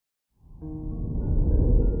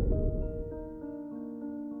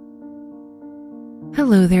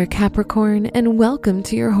Hello there, Capricorn, and welcome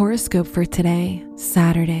to your horoscope for today,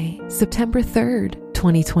 Saturday, September 3rd,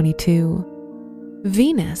 2022.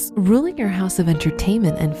 Venus, ruling your house of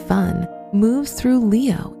entertainment and fun, moves through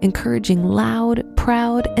Leo, encouraging loud,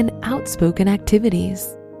 proud, and outspoken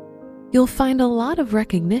activities. You'll find a lot of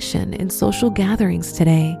recognition in social gatherings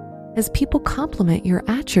today as people compliment your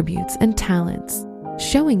attributes and talents,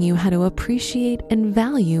 showing you how to appreciate and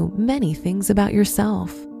value many things about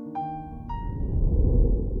yourself.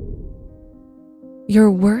 Your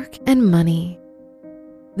work and money.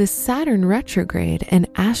 The Saturn retrograde and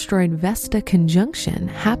asteroid Vesta conjunction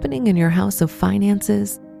happening in your house of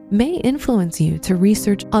finances may influence you to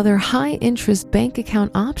research other high-interest bank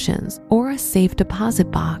account options or a safe deposit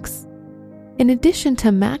box. In addition to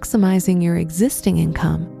maximizing your existing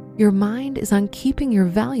income, your mind is on keeping your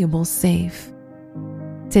valuables safe.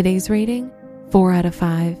 Today's rating, 4 out of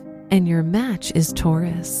 5, and your match is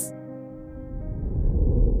Taurus.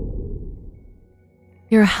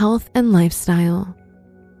 Your health and lifestyle.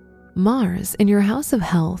 Mars in your house of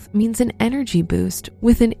health means an energy boost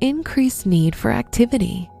with an increased need for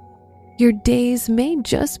activity. Your days may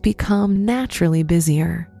just become naturally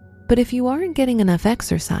busier, but if you aren't getting enough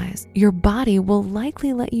exercise, your body will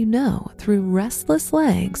likely let you know through restless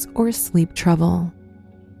legs or sleep trouble.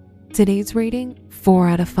 Today's rating, 4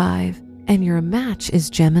 out of 5, and your match is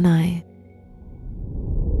Gemini.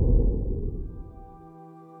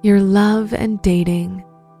 Your love and dating.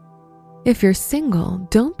 If you're single,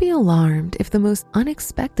 don't be alarmed if the most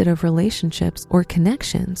unexpected of relationships or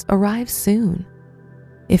connections arrive soon.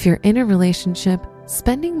 If you're in a relationship,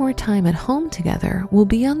 spending more time at home together will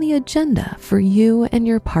be on the agenda for you and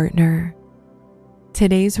your partner.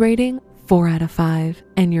 Today's rating, 4 out of 5,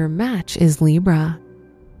 and your match is Libra.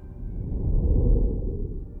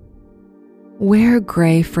 Wear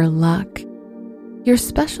gray for luck. Your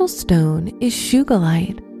special stone is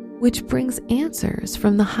Shugalite, which brings answers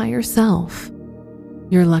from the higher self.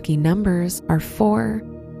 Your lucky numbers are 4,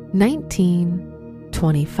 19,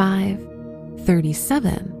 25,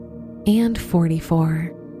 37, and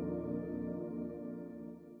 44.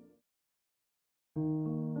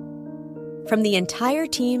 From the entire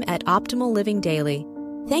team at Optimal Living Daily,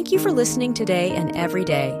 thank you for listening today and every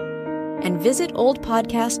day. And visit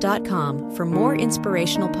oldpodcast.com for more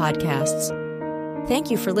inspirational podcasts.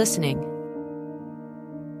 Thank you for listening.